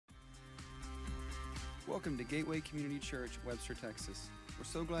Welcome to Gateway Community Church, Webster, Texas. We're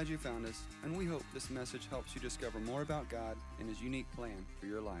so glad you found us, and we hope this message helps you discover more about God and His unique plan for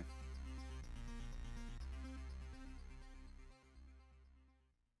your life.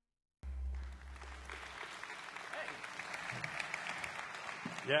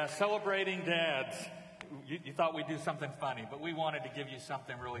 Yeah, celebrating dads. You thought we'd do something funny, but we wanted to give you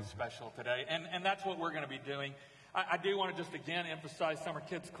something really special today, and that's what we're going to be doing. I do want to just again emphasize Summer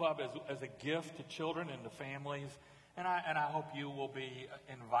Kids Club as a gift to children and to families, and I hope you will be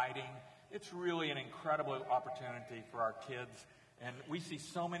inviting. It's really an incredible opportunity for our kids, and we see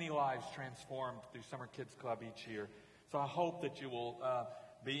so many lives transformed through Summer Kids Club each year. So I hope that you will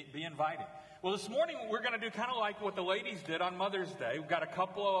be inviting. Well, this morning we're going to do kind of like what the ladies did on Mother's Day. We've got a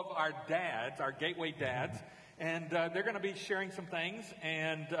couple of our dads, our Gateway dads, and they're going to be sharing some things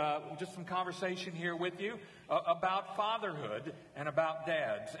and just some conversation here with you about fatherhood and about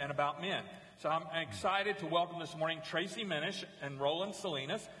dads and about men. So I'm excited to welcome this morning Tracy, Minish, and Roland,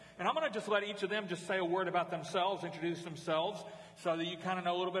 Salinas. And I'm going to just let each of them just say a word about themselves, introduce themselves, so that you kind of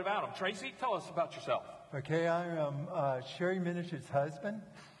know a little bit about them. Tracy, tell us about yourself. Okay, I am Sherry Minish's husband.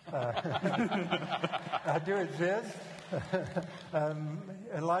 I do exist.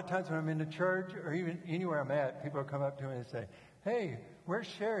 A lot of times when I'm in the church or even anywhere I'm at, people come up to me and say, "Hey, where's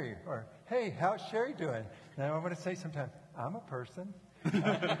Sherry?" Or, "Hey, how's Sherry doing?" And I want to say sometimes, "I'm a person."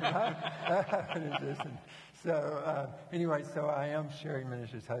 Anyway, so I am Sherry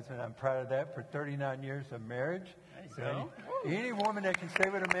Minish's husband. I'm proud of that for 39 years of marriage. So any woman that can stay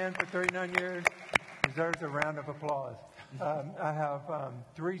with a man for 39 years deserves a round of applause. I have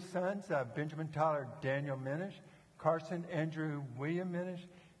 3 sons, Benjamin Tyler Daniel Minish, Carson Andrew William Minish,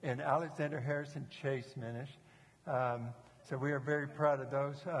 and Alexander Harrison Chase Minish. So we are very proud of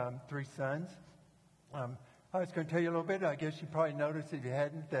those 3 sons. I was going to tell you a little bit. I guess you probably noticed, if you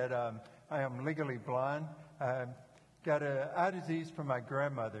hadn't, that I am legally blind. I got an eye disease from my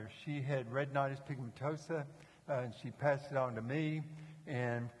grandmother. She had retinitis pigmentosa, and she passed it on to me.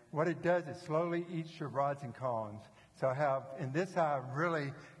 And what it does is slowly eats your rods and cones. So I have, in this eye, I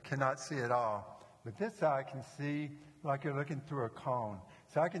really cannot see at all. But this eye I can see like you're looking through a cone.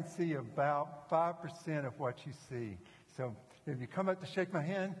 So I can see about 5% of what you see. So if you come up to shake my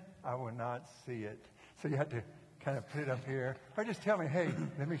hand, I will not see it. So you have to kind of put it up here. Or just tell me, "Hey,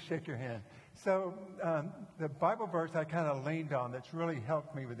 let me shake your hand." So the Bible verse I kind of leaned on that's really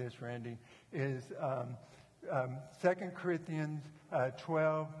helped me with this, Randy, is 2 Corinthians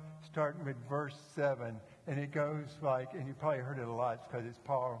 12, starting with verse 7. And it goes like, and you probably heard it a lot because it's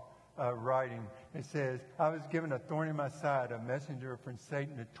Paul writing. It says, "I was given a thorn in my side, a messenger from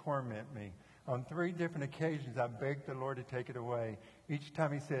Satan to torment me. On 3 different occasions, I begged the Lord to take it away. Each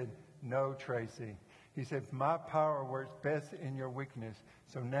time he said, 'No, Tracy.' He said, 'My power works best in your weakness.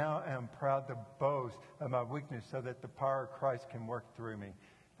 So now I am proud to boast of my weakness so that the power of Christ can work through me.'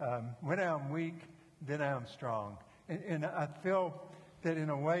 When I am weak, then I am strong." And I feel that in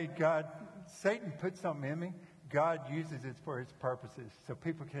a way, Satan put something in me. God uses it for his purposes. So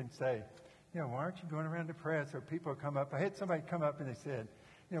people can say, "Why aren't you going around to press?" Or people come up. I had somebody come up and they said,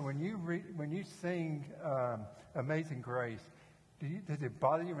 "When you sing Amazing Grace, does it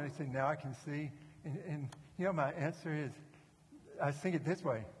bother you?" When they say, "Now I can see." And my answer is, I sing it this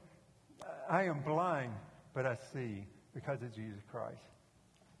way: I am blind, but I see because of Jesus Christ.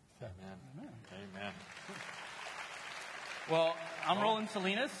 So. Amen. Well, I'm Roland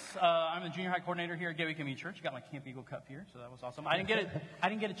Salinas. I'm the junior high coordinator here at Gateway Community Church. You got my Camp Eagle Cup here, so that was awesome. I didn't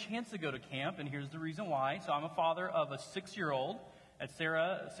get a chance to go to camp, and here's the reason why. So I'm a father of a 6-year-old. That's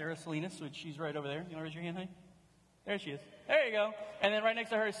Sarah Salinas, which she's right over there. You want to raise your hand, honey? There she is. There you go. And then right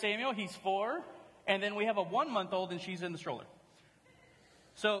next to her is Samuel. He's 4. And then we have a 1-month-old, and she's in the stroller.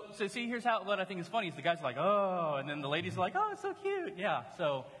 So see, here's what I think is funny is the guys are like, "Oh," and then the ladies are like, "Oh, it's so cute." Yeah.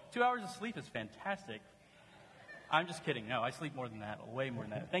 So 2 hours of sleep is fantastic. I'm just kidding. No, I sleep more than that, way more than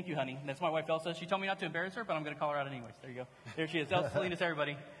that. Thank you, honey. That's my wife, Elsa. She told me not to embarrass her, but I'm going to call her out anyways. There you go. There she is. Elsa Salinas,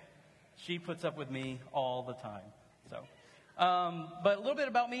 everybody. She puts up with me all the time. So, but a little bit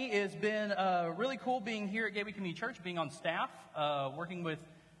about me has been really cool being here at Gateway Community Church, being on staff, working with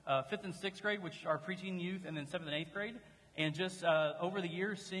 5th and 6th grade, which are preteen youth, and then 7th and 8th grade. And just over the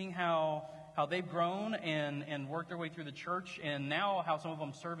years, seeing how they've grown and worked their way through the church, and now how some of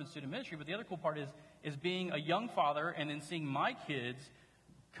them serve in student ministry. But the other cool part is being a young father and then seeing my kids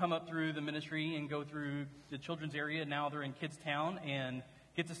come up through the ministry and go through the children's area. Now they're in Kids Town and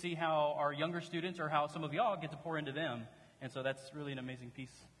get to see how our younger students or how some of y'all get to pour into them. And so that's really an amazing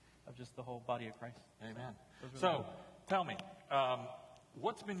piece of just the whole body of Christ. Amen. So tell me,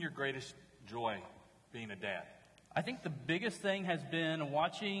 what's been your greatest joy being a dad? I think the biggest thing has been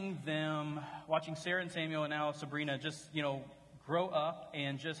watching Sarah and Samuel and now Sabrina just, grow up,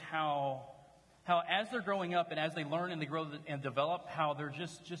 and just how as they're growing up and as they learn and they grow and develop, how they're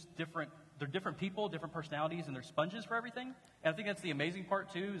just different. They're different people, different personalities, and they're sponges for everything. And I think that's the amazing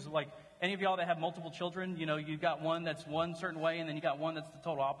part too, is like any of y'all that have multiple children, you've got one that's one certain way, and then you got one that's the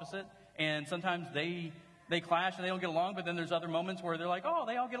total opposite. And sometimes they clash and they don't get along, but then there's other moments where they're like, oh,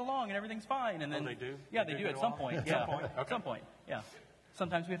 they all get along and everything's fine. And then they do? Yeah, they do at some point. Yeah, Okay. at some point. Yeah.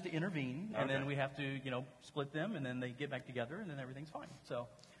 Sometimes we have to intervene, and then we have to, split them, and then they get back together, and then everything's fine. So,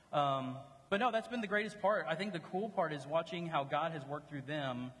 but no, that's been the greatest part. I think the cool part is watching how God has worked through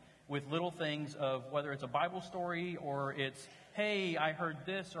them with little things of whether it's a Bible story or it's, hey, I heard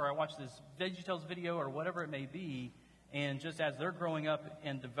this, or I watched this VeggieTales video, or whatever it may be. And just as they're growing up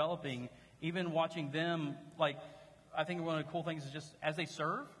and developing, even watching them, like, I think one of the cool things is just as they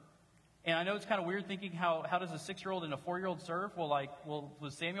serve. And I know it's kind of weird thinking how does a 6-year-old and a 4-year-old serve? Well,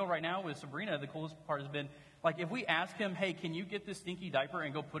 with Samuel right now, with Sabrina, the coolest part has been, like, if we ask him, hey, can you get this stinky diaper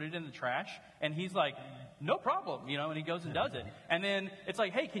and go put it in the trash? And he's like, no problem, and he goes and does it. And then it's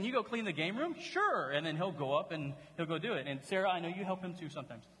like, hey, can you go clean the game room? Sure. And then he'll go up and he'll go do it. And Sarah, I know you help him too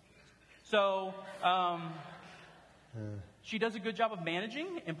sometimes. So she does a good job of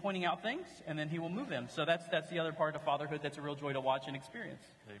managing and pointing out things, and then he will move them. So that's the other part of fatherhood that's a real joy to watch and experience.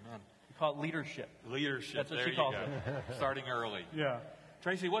 Amen. We call it leadership. Leadership. That's what there she calls you go. it. Starting early. Yeah.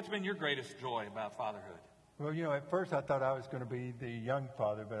 Tracy, what's been your greatest joy about fatherhood? Well, at first I thought I was going to be the young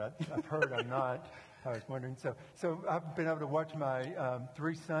father, but I've heard I'm not. I was wondering. So I've been able to watch my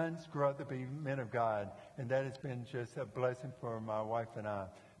 3 sons grow up to be men of God, and that has been just a blessing for my wife and I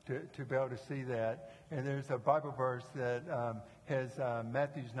to be able to see that. And there's a Bible verse that has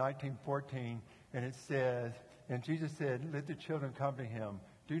Matthew 19:14, and it says, and Jesus said, "Let the children come to him.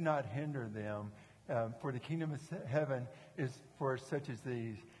 Do not hinder them, for the kingdom of heaven is for such as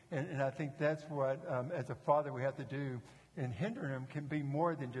these." And I think that's what, as a father, we have to do. And hindering them can be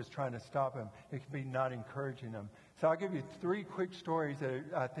more than just trying to stop them. It can be not encouraging them. So I'll give you 3 quick stories that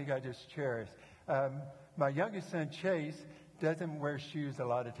I think I just cherish. My youngest son, Chase, doesn't wear shoes a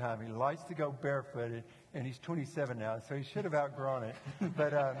lot of time. He likes to go barefooted, and he's 27 now, so he should have outgrown it.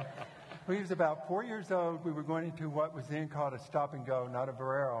 But when he was about 4 years old, we were going into what was then called a stop and go, not a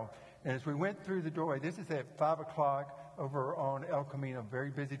Barrero. And as we went through the doorway, this is at 5 o'clock over on El Camino,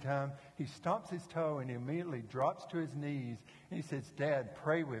 very busy time. He stomps his toe and he immediately drops to his knees. And he says, "Dad,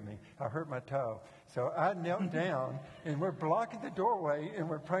 pray with me. I hurt my toe." So I knelt down, and we're blocking the doorway, and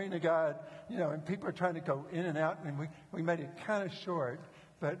we're praying to God, and people are trying to go in and out, and we made it kind of short.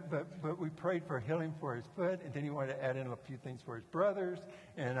 But we prayed for healing for his foot, and then he wanted to add in a few things for his brothers,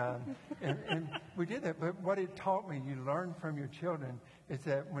 and we did that. But what it taught me, you learn from your children, is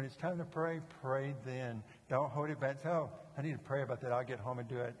that when it's time to pray, pray then. Don't hold it back. Oh, I need to pray about that. I'll get home and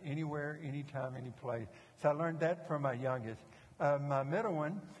do it anywhere, anytime, any place. So I learned that from my youngest. My middle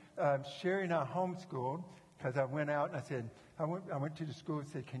one, Sherry and I homeschooled, because I went out and I said, I went to the school and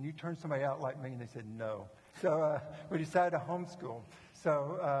said, "Can you turn somebody out like me?" And they said, "No." So we decided to homeschool.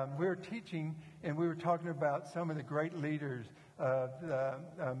 So we were teaching, and we were talking about some of the great leaders of the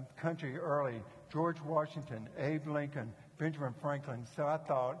country early. George Washington, Abe Lincoln, Benjamin Franklin. So I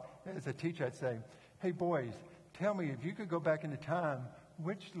thought, as a teacher, I'd say, "Hey, boys, tell me, if you could go back into time,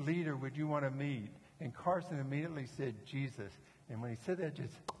 which leader would you want to meet?" And Carson immediately said, "Jesus." And when he said that, it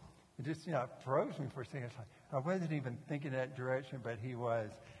just froze me for a second. It's like, I wasn't even thinking that direction, but he was.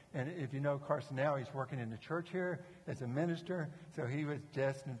 And if you know Carson now, he's working in the church here as a minister, so he was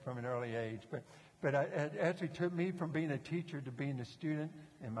destined from an early age. But it actually took me from being a teacher to being a student,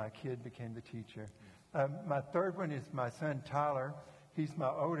 and my kid became the teacher. My third one is my son, Tyler. He's my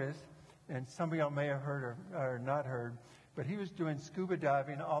oldest, and some of y'all may have heard or not heard, but he was doing scuba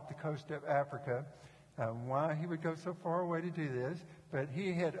diving off the coast of Africa. Why he would go so far away to do this, but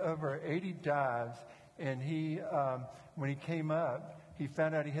he had over 80 dives, and when he came up, he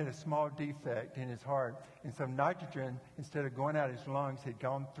found out he had a small defect in his heart. And so nitrogen, instead of going out his lungs, had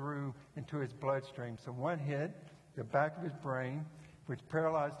gone through into his bloodstream. So one hit the back of his brain, which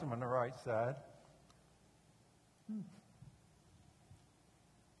paralyzed him on the right side.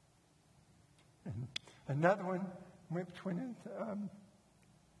 And another one went between his...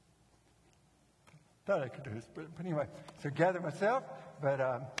 thought I could do this, but anyway. So gathered myself, but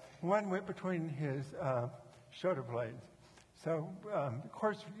one went between his shoulder blades. So, of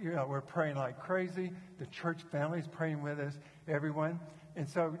course, we're praying like crazy. The church family's praying with us, everyone. And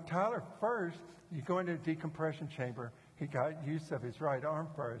so Tyler, first, you go into the decompression chamber. He got use of his right arm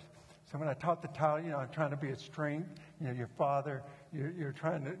first. So when I taught the Tyler, I'm trying to be a strength. Your father, you're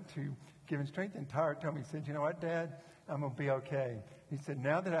trying to giving strength. And Tyler told me, he said, you know what, Dad? I'm going to be okay. He said,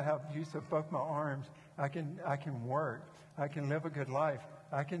 now that I have use of both my arms, I can work. I can live a good life.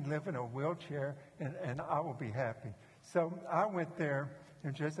 I can live in a wheelchair, and I will be happy. So I went there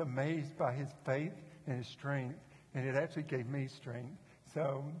and just amazed by his faith and his strength, and it actually gave me strength.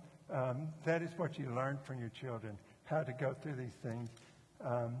 So that is what you learn from your children, how to go through these things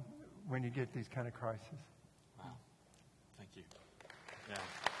when you get these kind of crises. Wow. Thank you. Yeah.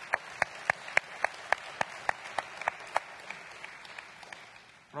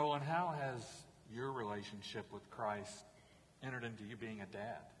 Roland, how has your relationship with Christ entered into you being a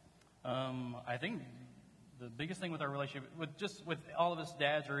dad? I think the biggest thing with our relationship, with all of us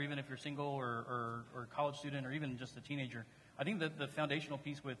dads, or even if you're single or college student or even just a teenager, I think that the foundational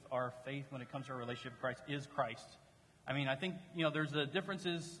piece with our faith when it comes to our relationship with Christ is Christ. I mean, I think, there's the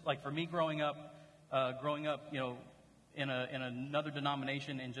differences, like for me growing up, in another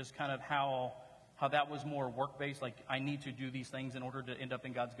denomination, and just kind of how that was more work-based, like I need to do these things in order to end up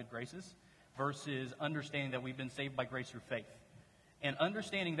in God's good graces, versus understanding that we've been saved by grace through faith. And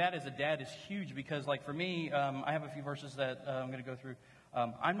understanding that as a dad is huge because, like, for me, I have a few verses that I'm going to go through.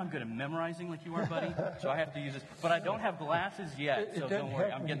 I'm not good at memorizing like you are, buddy, so I have to use this. But I don't have glasses yet, so don't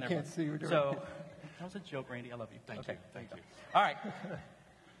worry. I'm getting there. Can't see what so that was a joke, Randy. I love you. Thank you. Thank you. All right.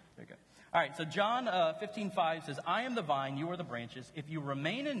 Very good. All right, so John 15:5 says, I am the vine, you are the branches. If you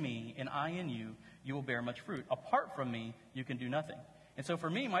remain in me and I in you, you will bear much fruit. Apart from me, you can do nothing. And so for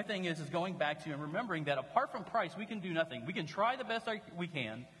me, my thing is going back to and remembering that apart from Christ, we can do nothing. We can try the best we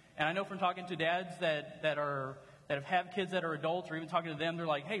can. And I know from talking to dads that have had kids that are adults, or even talking to them, they're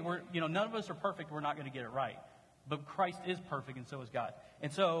like, hey, none of us are perfect. We're not going to get it right. But Christ is perfect, and so is God.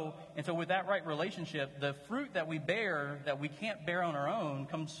 And so with that right relationship, the fruit that we bear that we can't bear on our own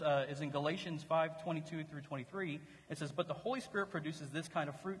is in Galatians 5:22 through 23. It says, but the Holy Spirit produces this kind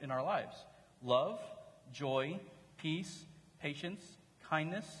of fruit in our lives: love, joy, peace, patience,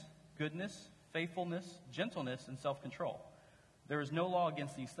 kindness, goodness, faithfulness, gentleness, and self-control. There is no law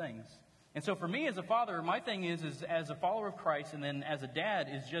against these things. And so for me as a father, my thing is as a follower of Christ, and then as a dad,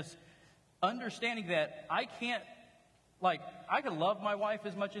 is just understanding that I can love my wife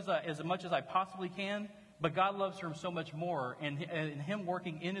as much as I possibly can, but God loves her so much more, and Him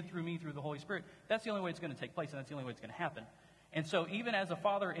working in and through me through the Holy Spirit, that's the only way it's going to take place, and that's the only way it's going to happen. And so even as a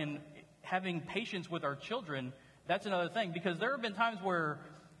father, in having patience with our children, that's another thing, because there have been times where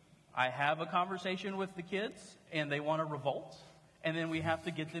I have a conversation with the kids and they want to revolt, and then we have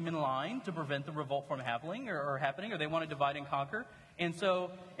to get them in line to prevent the revolt from happening, or they want to divide and conquer. And so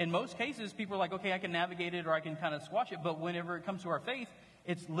in most cases, people are like, okay, I can navigate it or I can kind of squash it. But whenever it comes to our faith,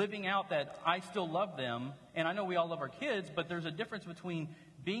 it's living out that I still love them. And I know we all love our kids, but there's a difference between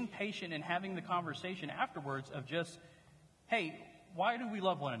being patient and having the conversation afterwards of just, hey, why do we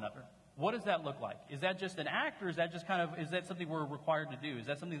love one another? What does that look like? Is that just an act, or is that just is that something we're required to do? Is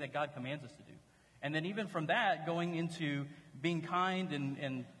that something that God commands us to do? And then even from that, going into being kind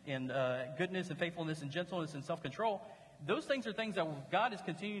and goodness and faithfulness and gentleness and self-control, those things are things that God is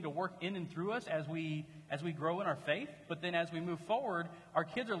continuing to work in and through us as we grow in our faith. But then as we move forward, our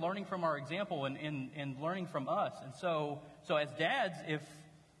kids are learning from our example and learning from us. And so as dads,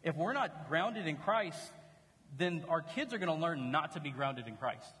 if we're not grounded in Christ, then our kids are going to learn not to be grounded in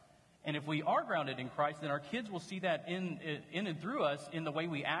Christ. And if we are grounded in Christ, then our kids will see that in and through us, in the way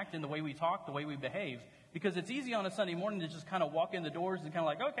we act, in the way we talk, the way we behave. Because it's easy on a Sunday morning to just kind of walk in the doors and kind of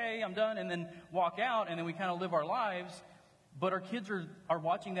like, okay, I'm done, and then walk out, and then we kind of live our lives. But our kids are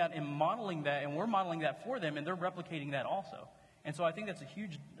watching that and modeling that, and we're modeling that for them, and they're replicating that also. And so I think that's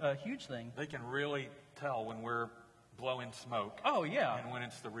a huge thing. They can really tell when we're blowing smoke. Oh, yeah. And when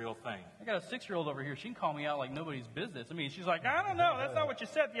it's the real thing. I got a 6-year-old over here. She can call me out like nobody's business. I mean, she's like, I don't know. That's not what you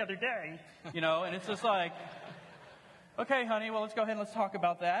said the other day. And it's just like, okay, honey, well, let's go ahead and let's talk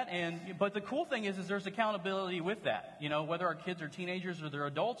about that. But the cool thing is there's accountability with that. Whether our kids are teenagers or they're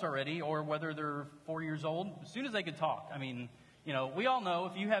adults already, or whether they're 4 years old, as soon as they can talk. I mean, we all know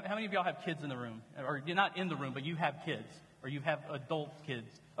how many of y'all have kids in the room? Or you're not in the room, but you have kids, or you have adult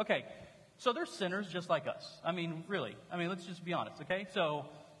kids. Okay. So they're sinners just like us. I mean, really. I mean, let's just be honest, okay? So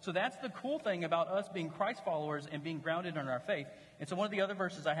that's the cool thing about us being Christ followers and being grounded in our faith. And so one of the other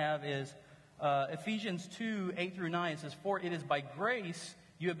verses I have is Ephesians 2:8 through 9. It says, for it is by grace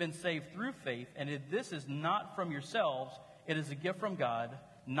you have been saved through faith, and this is not from yourselves. It is a gift from God,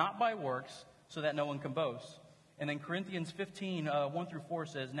 not by works, so that no one can boast. And then Corinthians 15:1 through 4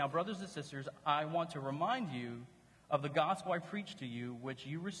 says, now, brothers and sisters, I want to remind you of the gospel I preached to you, which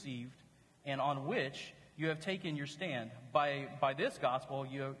you received, and on which you have taken your stand. By this gospel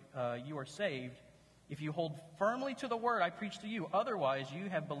you are saved, if you hold firmly to the word I preached to you. Otherwise, you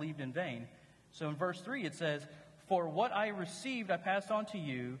have believed in vain. So in verse 3, it says, for what I received I passed on to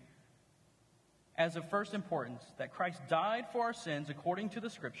you as of first importance, that Christ died for our sins according to the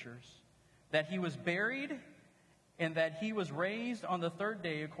Scriptures, that he was buried, and that he was raised on the third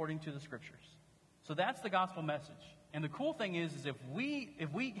day according to the Scriptures. So that's the gospel message. And the cool thing is if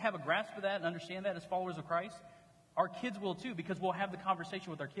we have a grasp of that and understand that as followers of Christ, our kids will too, because we'll have the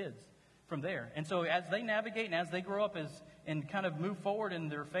conversation with our kids from there. And so as they navigate and as they grow up and kind of move forward in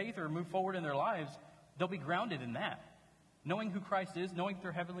their faith or move forward in their lives, they'll be grounded in that. Knowing who Christ is, knowing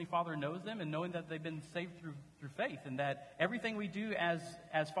their Heavenly Father knows them, and knowing that they've been saved through faith, and that everything we do as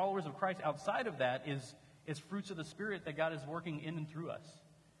followers of Christ outside of that is fruits of the Spirit that God is working in and through us.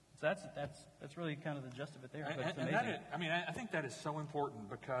 So that's really kind of the gist of it there. But it's amazing. I think that is so important,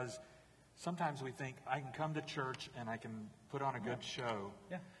 because sometimes we think I can come to church and I can put on a good show.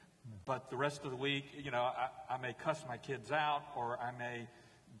 Yeah. But the rest of the week, I may cuss my kids out, or I may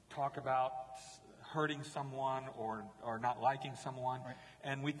talk about hurting someone or not liking someone. Right.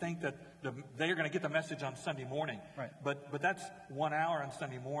 And we think that they're going to get the message on Sunday morning. Right. But that's 1 hour on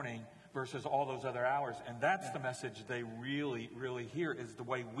Sunday morning versus all those other hours. And that's the message they really, really hear, is the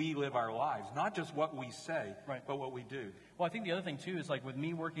way we live our lives. Not just what we say, right, but what we do. Well, I think the other thing, too, is like with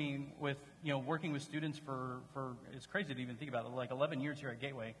me working with students for it's crazy to even think about it, like 11 years here at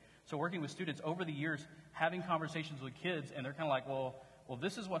Gateway. So working with students over the years, having conversations with kids, and they're kind of like, well,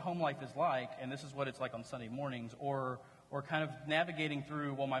 this is what home life is like, and this is what it's like on Sunday mornings, or kind of navigating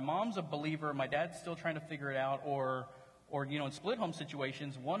through, well, my mom's a believer, my dad's still trying to figure it out, or in split home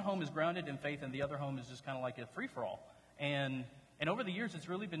situations, one home is grounded in faith and the other home is just kind of like a free-for-all. And over the years, it's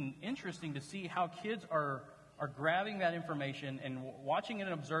really been interesting to see how kids are grabbing that information and watching it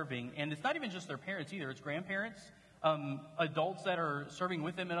and observing. And it's not even just their parents either. It's grandparents, adults that are serving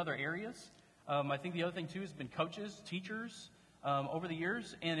with them in other areas. I think the other thing, too, has been coaches, teachers, over the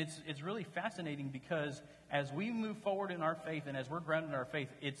years. And it's really fascinating, because as we move forward in our faith and as we're grounded in our faith,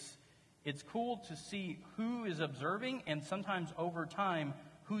 it's cool to see who is observing, and sometimes over time,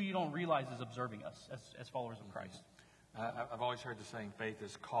 who you don't realize is observing us as followers of Christ. I've always heard the saying, faith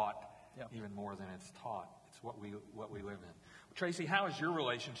is caught Yeah. even more than it's taught. It's what we live in. Tracy, how has your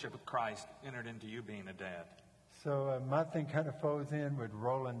relationship with Christ entered into you being a dad? So my thing kind of flows in with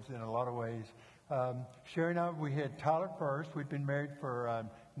Roland's in a lot of ways. Sherry and I, we had Tyler first. We'd been married for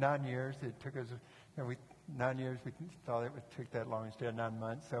 9 years. It took us, 9 years. We thought it would take that long instead of 9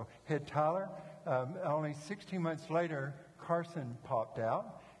 months. So had Tyler. Only 16 months later, Carson popped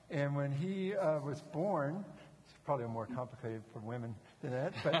out. And when he was born, it's probably more complicated for women than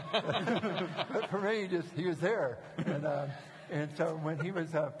that, but for me, he was there. And so when he was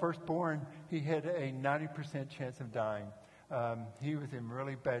first born, he had a 90% chance of dying. He was in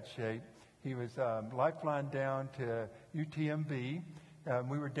really bad shape. He was lifeline down to UTMB.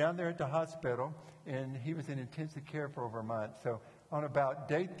 We were down there at the hospital, and he was in intensive care for over a month. So on about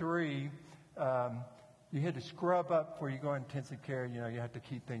day 3, you had to scrub up before you go in intensive care. You had to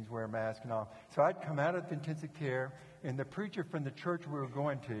keep things, wear a mask and all. So I'd come out of intensive care, and the preacher from the church we were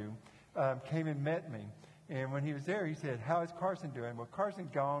going to came and met me. And when he was there, he said, "How is Carson doing?" Well, Carson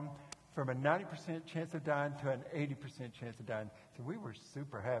gone from a 90% chance of dying to an 80% chance of dying. So we were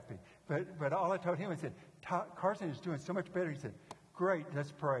super happy. But all I told him, I said, "Carson is doing so much better." He said, "Great,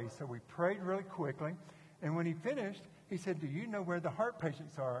 let's pray." So we prayed really quickly. And when he finished, he said, "Do you know where the heart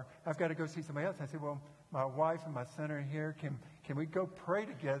patients are? I've got to go see somebody else." I said, "Well, my wife and my son are here. Can we go pray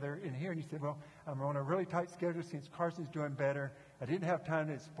together in here?" And he said, "Well, I'm on a really tight schedule since Carson's doing better. I didn't have time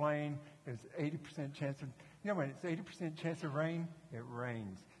to explain. It's 80% chance of, when it's 80% chance of rain, it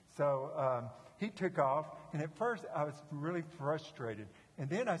rains." So he took off. And at first, I was really frustrated. And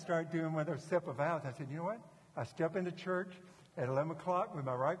then I started doing one of those simple vows. I said, "You know what? I step into church at 11 o'clock with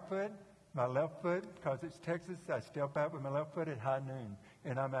my right foot. My left foot, because it's Texas, I step out with my left foot at high noon,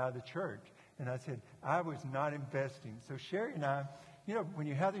 and I'm out of the church." And I said, I was not investing. So Sherry and I, when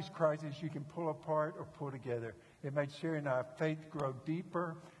you have these crises, you can pull apart or pull together. It made Sherry and our faith grow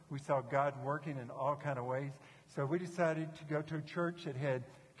deeper. We saw God working in all kind of ways. So we decided to go to a church that had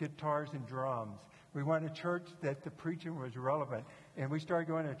guitars and drums. We wanted a church that the preaching was relevant. And we started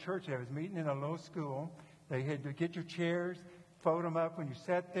going to a church that was meeting in a low school. They had to get your chairs, fold them up when you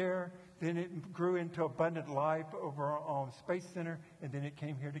sat there. Then it grew into Abundant Life over on Space Center, and then it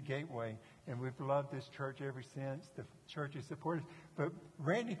came here to Gateway. And we've loved this church ever since. The church has supported us. But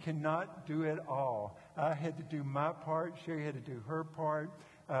Randy cannot do it all. I had to do my part. Sherry had to do her part.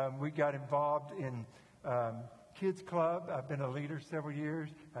 We got involved in Kids Club. I've been a leader several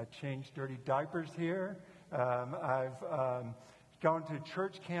years. I changed dirty diapers here. I've gone to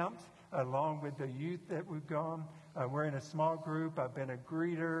church camps. along with the youth that we've gone. We're in a small group. I've been a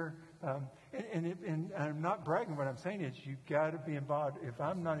greeter. And I'm not bragging. What I'm saying is you've got to be involved. If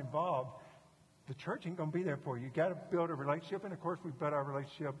I'm not involved, the church ain't going to be there for you. You've got to build a relationship. And, of course, we built our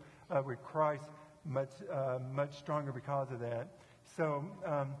relationship with Christ much stronger because of that. So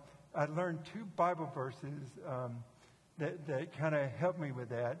I learned 2 Bible verses that kind of helped me with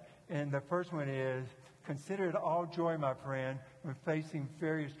that. And the first one is, consider it all joy, my friend, when facing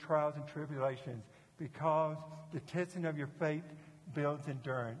various trials and tribulations, because the testing of your faith builds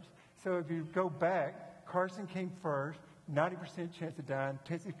endurance. So if you go back, Carson came first, 90% chance of dying,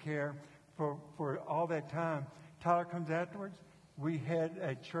 intensive care for all that time. Tyler comes afterwards. We had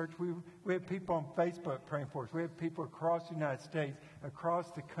a church. We had people on Facebook praying for us. We had people across the United States, across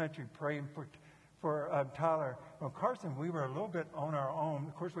the country praying for Tyler. On Carson, we were a little bit on our own.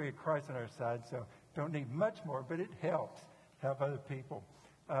 Of course, we had Christ on our side, so don't need much more, but it helps to have other people.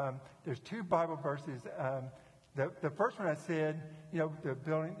 There's 2 Bible verses. The first one I said, the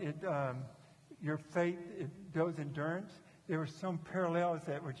building, your faith, it builds endurance. There were some parallels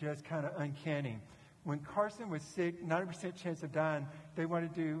that were just kind of uncanny. When Carson was sick, 90% chance of dying, they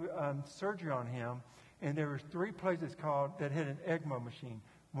wanted to do surgery on him. And there were 3 places that had an ECMO machine.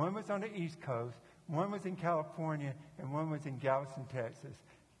 One was on the East Coast, one was in California, and one was in Galveston, Texas.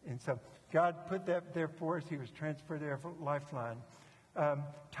 And so God put that there for us. He was transferred there for Lifeline.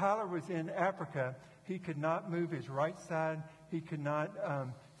 Tyler was in Africa. He could not move his right side. He could not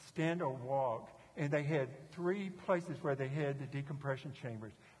stand or walk. And they had 3 places where they had the decompression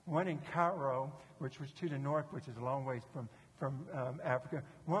chambers. One in Cairo, which was to the north, which is a long ways from Africa.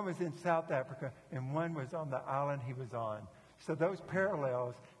 One was in South Africa, and one was on the island he was on. So those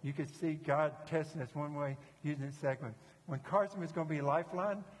parallels, you could see God testing us one way, using the second one. When Carson was going to be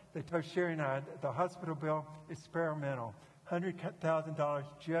Lifeline, they told Sherry and I the hospital bill is experimental, $100,000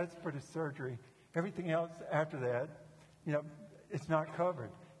 just for the surgery. Everything else after that, it's not covered.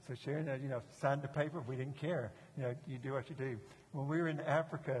 So Sherry and I, signed the paper. We didn't care. You do what you do. When we were in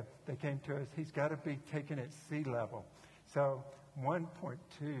Africa, they came to us. He's got to be taken at sea level. So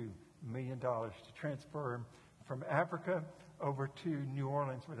 $1.2 million to transfer him from Africa over to New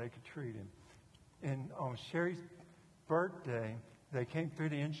Orleans where they could treat him. And on Sherry's birthday, they came through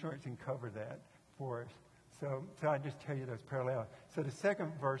the insurance and covered that for us. So I just tell you those parallels. So the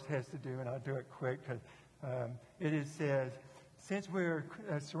second verse has to do, and I'll do it quick, because it says, since we are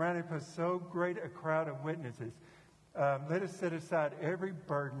surrounded by so great a crowd of witnesses, let us set aside every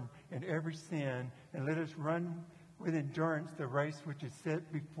burden and every sin, and let us run with endurance the race which is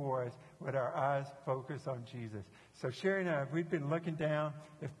set before us with our eyes focused on Jesus. So Sherry and I, if we'd been looking down,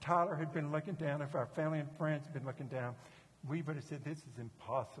 if Tyler had been looking down, if our family and friends had been looking down, we would have said, this is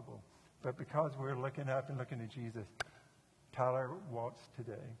impossible. But because we're looking up and looking at Jesus, Tyler walks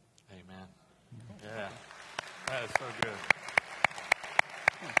today. Amen. Yeah, that is so good.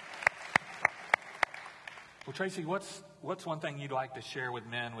 Well, Tracy, what's one thing you'd like to share with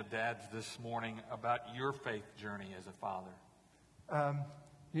men, with dads this morning about your faith journey as a father?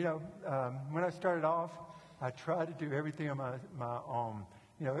 When I started off, I tried to do everything on my own.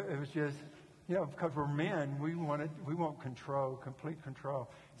 It was just, because we're men, we want control, complete control.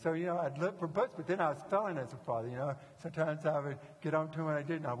 So, I'd look for books, but then I was failing as a father, Sometimes I would get on to them and I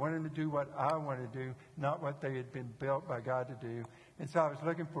didn't. I wanted them to do what I wanted to do, not what they had been built by God to do. And so I was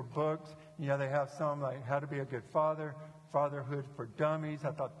looking for books. They have some like How to Be a Good Father, Fatherhood for Dummies.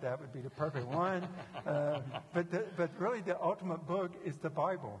 I thought that would be the perfect one. But really the ultimate book is the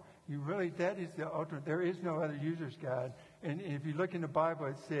Bible. That is the ultimate. There is no other user's guide. And if you look in the Bible,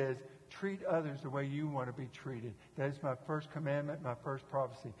 it says, treat others the way you want to be treated. That is my first commandment, my first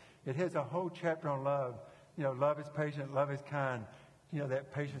prophecy. It has a whole chapter on love. Love is patient, love is kind.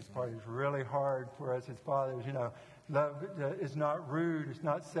 That patience part is really hard for us as fathers. Love is not rude. It's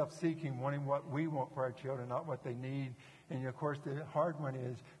not self-seeking, wanting what we want for our children, not what they need. And, of course, the hard one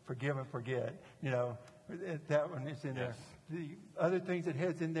is forgive and forget. That one is in there. The other things it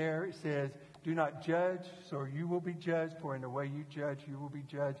has in there, it says, do not judge, so you will be judged. For in the way you judge, you will be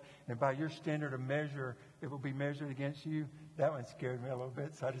judged. And by your standard of measure, it will be measured against you. That one scared me a little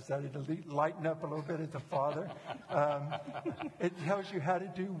bit, so I decided to lighten up a little bit as a father. It tells you how to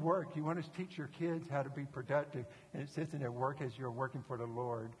do work. You want to teach your kids how to be productive. And it says in their work as you're working for the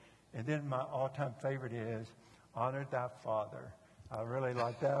Lord. And then my all-time favorite is, honor thy father. I really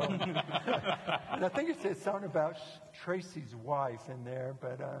like that one. And I think it says something about Tracy's wife in there,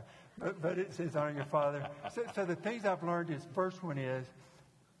 but it says honor your father. So the things I've learned is, first one is,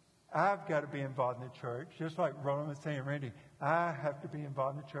 I've got to be involved in the church. Just like Roland was saying, Randy, I have to be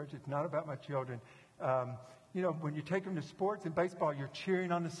involved in the church. It's not about my children. When you take them to sports and baseball, you're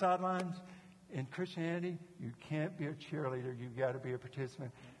cheering on the sidelines. In Christianity, you can't be a cheerleader. You've got to be a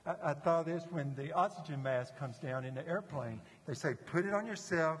participant. I thought this when the oxygen mask comes down in the airplane. They say, put it on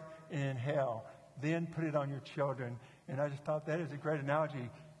yourself and inhale. Then put it on your children. And I just thought that is a great analogy.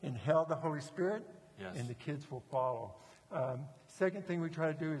 Inhale the Holy Spirit, Yes. and the kids will follow. Second thing we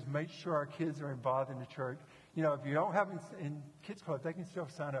try to do is make sure our kids are involved in the church. If you don't have them in kids club, they can still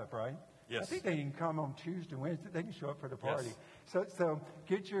sign up, right? Yes. I think they can come on Tuesday, Wednesday. They can show up for the party. Yes. So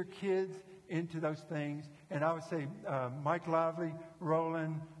get your kids into those things. And I would say Mike Lively,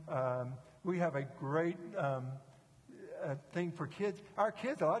 Roland, we have a great thing for kids. Our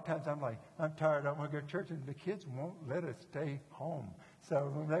kids, a lot of times I'm like, I'm tired, I don't want to go to church. And the kids won't let us stay home.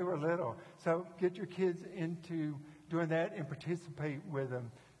 So when they were little. So get your kids into doing that and participate with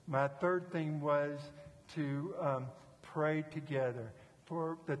them. My third thing was to pray together.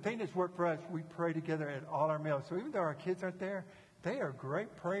 For the thing that's worked for us, we pray together at all our meals. So even though our kids aren't there, they are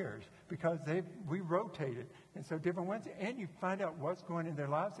great prayers because we rotate it. And so different ones, and you find out what's going in their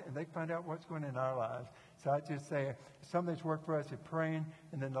lives, and they find out what's going in our lives. So I just say something that's worked for us is praying,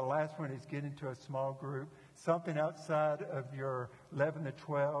 and then the last one is get into a small group, something outside of your 11 to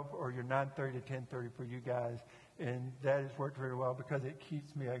 12 or your 9:30 to 10:30 for you guys. And that has worked very well because it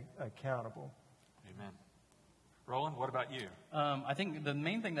keeps me accountable. Amen. Roland, what about you? I think the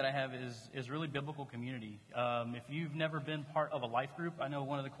main thing that I have is really biblical community. If you've never been part of a life group, I know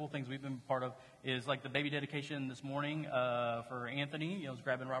one of the cool things we've been part of is like the baby dedication this morning for Anthony. Was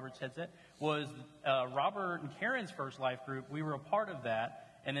grabbing Robert's headset. Was Robert and Karen's first life group. We were a part of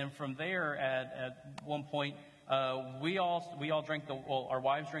that, and then from there, at one point, we all drank our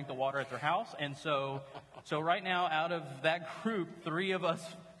wives drank the water at their house, and so right now, out of that group, three of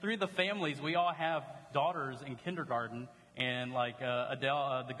the families, we all have daughters in kindergarten, and like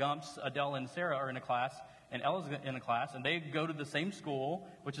Adele, the Gumps, Adele and Sarah are in a class, and Ella's in a class, and they go to the same school,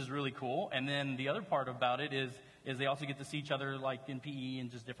 which is really cool. And then the other part about it is they also get to see each other like in PE and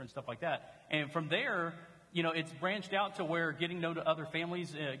just different stuff like that. And from there, it's branched out to where getting to know other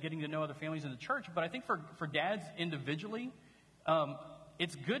families in the church. But I think for dads individually,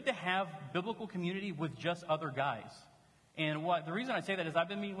 it's good to have biblical community with just other guys. And the reason I say that is I've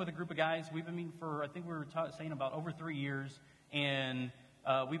been meeting with a group of guys. We've been meeting for, I think we were saying about over 3 years. And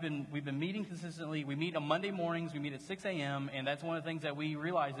we've been meeting consistently. We meet on Monday mornings. We meet at 6 a.m. And that's one of the things that we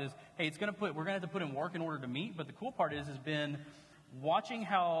realize is, hey, we're going to have to put in work in order to meet. But the cool part has been watching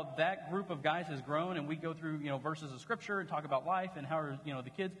how that group of guys has grown. And we go through, verses of Scripture and talk about life and how, the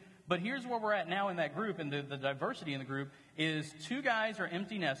kids. But here's where we're at now in that group. And the diversity in the group is 2 guys are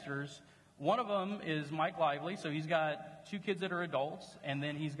empty nesters. One of them is Mike Lively, so he's got 2 kids that are adults, and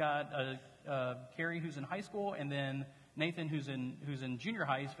then he's got Carrie, who's in high school, and then Nathan, who's in junior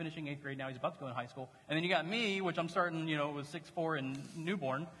high. He's finishing 8th grade now. He's about to go in high school. And then you got me, which I'm starting, with 6'4" and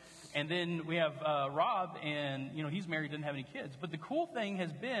newborn. And then we have Rob, and he's married, doesn't have any kids. But the cool thing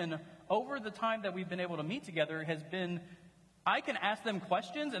has been over the time that we've been able to meet together has been I can ask them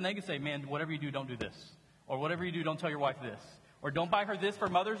questions, and they can say, "Man, whatever you do, don't do this," or "Whatever you do, don't tell your wife this." Or don't buy her this for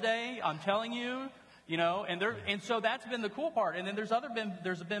Mother's Day. I'm telling you, and so that's been the cool part. And then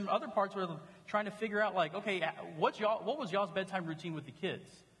there's been other parts where they're trying to figure out like, okay, what was y'all's bedtime routine with the kids?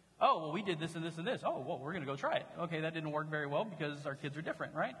 Oh, well, we did this and this and this. Oh, well, we're going to go try it. Okay, that didn't work very well because our kids are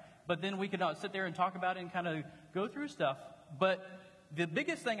different, right? But then we could sit there and talk about it and kind of go through stuff. But the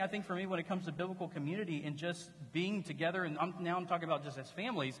biggest thing I think for me when it comes to biblical community and just being together, and now I'm talking about just as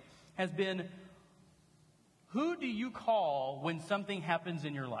families, has been, who do you call when something happens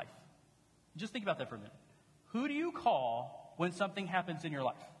in your life? Just think about that for a minute. Who do you call when something happens in your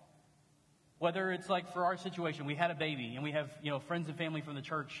life? Whether it's like for our situation, we had a baby and we have, friends and family from the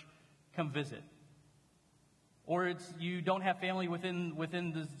church come visit. Or it's you don't have family within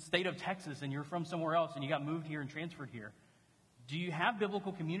the state of Texas and you're from somewhere else and you got moved here and transferred here. Do you have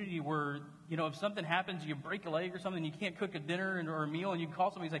biblical community where, if something happens, you break a leg or something, you can't cook a dinner or a meal, and you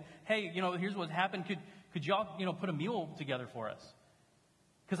call somebody and say, hey, here's what's happened. Could y'all, put a meal together for us?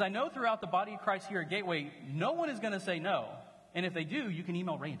 Because I know throughout the body of Christ here at Gateway, no one is going to say no. And if they do, you can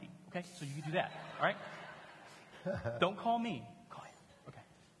email Randy. Okay? So you can do that. All right? Don't call me. Call him.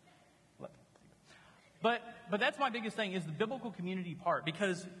 Okay. But that's my biggest thing is the biblical community part.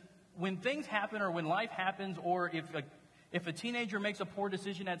 Because when things happen or when life happens or if a teenager makes a poor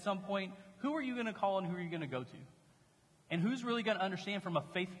decision at some point, who are you going to call and who are you going to go to? And who's really going to understand from a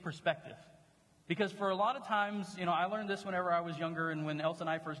faith perspective? Because for a lot of times, I learned this whenever I was younger and when Elsa and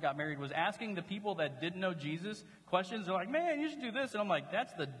I first got married, was asking the people that didn't know Jesus questions. They're like, man, you should do this. And I'm like,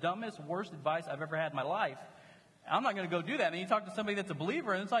 that's the dumbest, worst advice I've ever had in my life. I'm not going to go do that. And then you talk to somebody that's a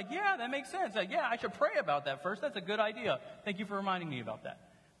believer, and it's like, yeah, that makes sense. Like, yeah, I should pray about that first. That's a good idea. Thank you for reminding me about that.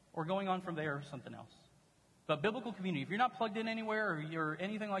 Or going on from there or something else. But biblical community, if you're not plugged in anywhere or you're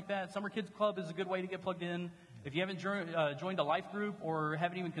anything like that, Summer Kids Club is a good way to get plugged in. If you haven't joined a life group or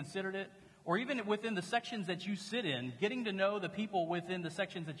haven't even considered it, or even within the sections that you sit in, getting to know the people within the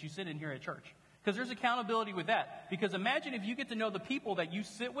sections that you sit in here at church. Because there's accountability with that. Because imagine if you get to know the people that you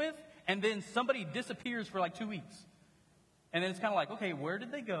sit with, and then somebody disappears for like 2 weeks. And then it's kind of like, okay, where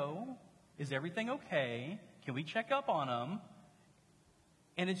did they go? Is everything okay? Can we check up on them?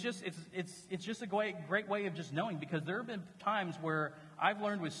 And it's just a great way of just knowing, because there have been times where I've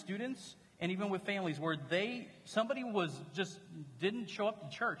learned with students and even with families where somebody didn't show up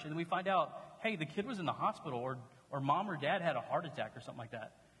to church, and we find out, hey, the kid was in the hospital, or mom or dad had a heart attack or something like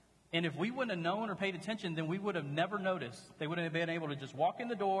that. And if we wouldn't have known or paid attention, then we would have never noticed. They would have been able to just walk in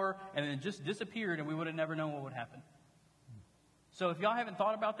the door and then just disappeared, and we would have never known what would happen. So if y'all haven't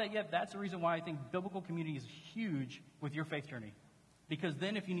thought about that yet, that's the reason why I think biblical community is huge with your faith journey. Because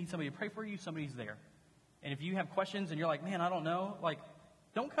then if you need somebody to pray for you, somebody's there. And if you have questions and you're like, man, I don't know, like,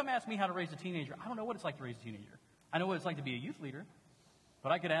 don't come ask me how to raise a teenager. I don't know what it's like to raise a teenager. I know what it's like to be a youth leader.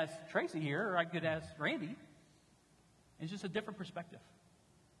 But I could ask Tracy here, or I could ask Randy. It's just a different perspective.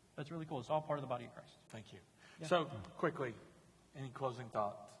 That's really cool. It's all part of the body of Christ. Thank you. Yeah. So, quickly, any closing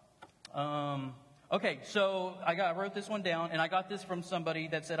thoughts? Okay, so I wrote this one down, and I got this from somebody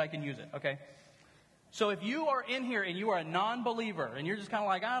that said I can use it, okay? So if you are in here and you are a non-believer, and you're just kind of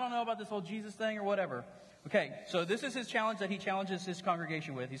like, I don't know about this whole Jesus thing or whatever. Okay, so this is his challenge that he challenges his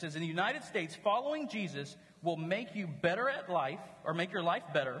congregation with. He says, in the United States, following Jesus will make you better at life, or make your life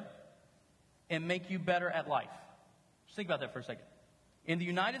better, and make you better at life. Just think about that for a second. In the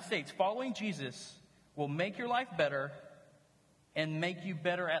United States, following Jesus will make your life better and make you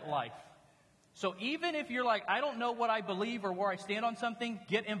better at life. So even if you're like, I don't know what I believe or where I stand on something,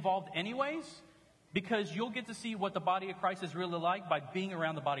 get involved anyways, because you'll get to see what the body of Christ is really like by being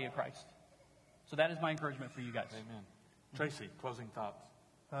around the body of Christ. So that is my encouragement for you guys. Amen. Tracy, closing thoughts.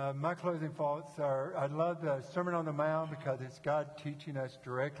 My closing thoughts are, I love the Sermon on the Mount because it's God teaching us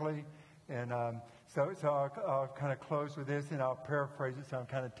directly. And so I'll kind of close with this, and I'll paraphrase it, so I'm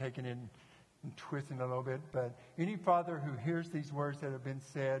kind of taking it and twisting it a little bit. But any father who hears these words that have been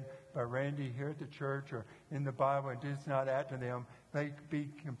said by Randy here at the church or in the Bible and does not act on them may be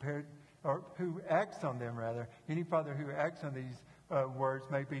compared, or who acts on them rather, any father who acts on these words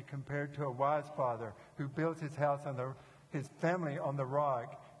may be compared to a wise father who builds his house his family on the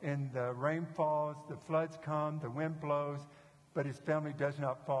rock. And the rain falls, the floods come, the wind blows, but his family does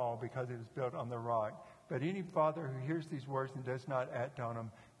not fall because it was built on the rock. But any father who hears these words and does not act on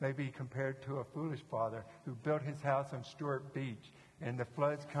them may be compared to a foolish father who built his house on Stewart Beach. And the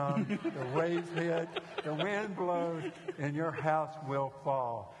floods come, the waves hit, the wind blows, and your house will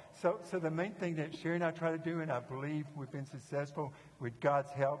fall. So the main thing that Sherry and I try to do, and I believe we've been successful with God's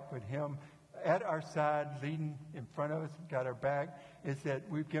help, with him at our side, leading in front of us, got our back, is that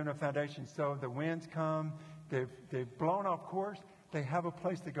we've given a foundation. So the winds come, they've blown off course, they have a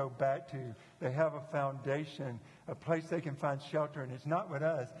place to go back to. They have a foundation, a place they can find shelter. And it's not with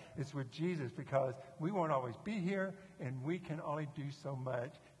us, it's with Jesus, because we won't always be here, and we can only do so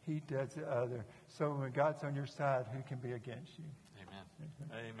much. He does the other. So when God's on your side, who can be against you?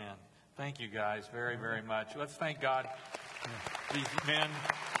 Amen. Amen. Thank you guys very, very much. Let's thank God. These men.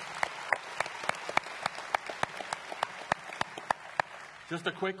 Just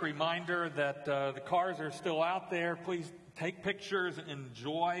a quick reminder that the cars are still out there. Please take pictures,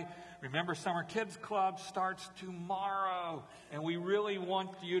 enjoy. Remember, Summer Kids Club starts tomorrow. And we really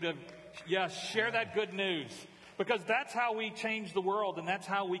want you to, share that good news. Because that's how we change the world, and that's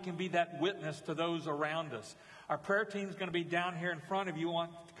how we can be that witness to those around us. Our prayer team is going to be down here in front if you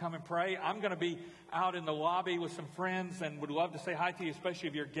want to come and pray. I'm going to be out in the lobby with some friends and would love to say hi to you, especially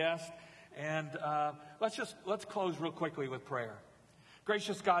if you're guests. And let's close real quickly with prayer.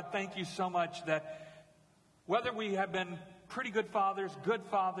 Gracious God, thank you so much that whether we have been pretty good fathers,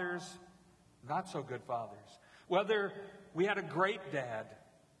 not so good fathers, whether we had a great dad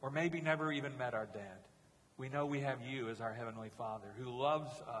or maybe never even met our dad, we know we have you as our Heavenly Father who loves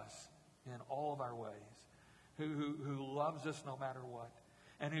us in all of our ways, who loves us no matter what,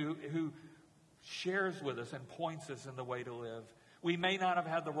 and who shares with us and points us in the way to live. We may not have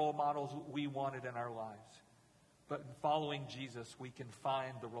had the role models we wanted in our lives, but in following Jesus, we can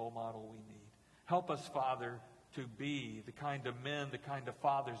find the role model we need. Help us, Father, to be the kind of men, the kind of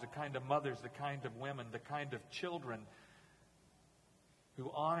fathers, the kind of mothers, the kind of women, the kind of children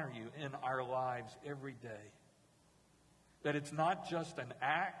who honor you in our lives every day. That it's not just an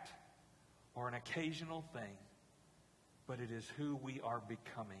act or an occasional thing, but it is who we are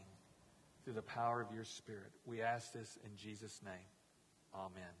becoming through the power of your Spirit. We ask this in Jesus' name.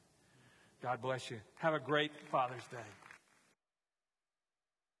 Amen. God bless you. Have a great Father's Day.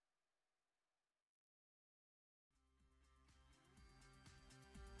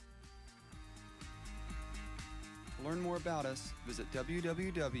 To learn more about us, visit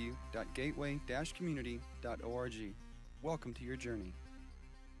www.gateway-community.org. Welcome to your journey.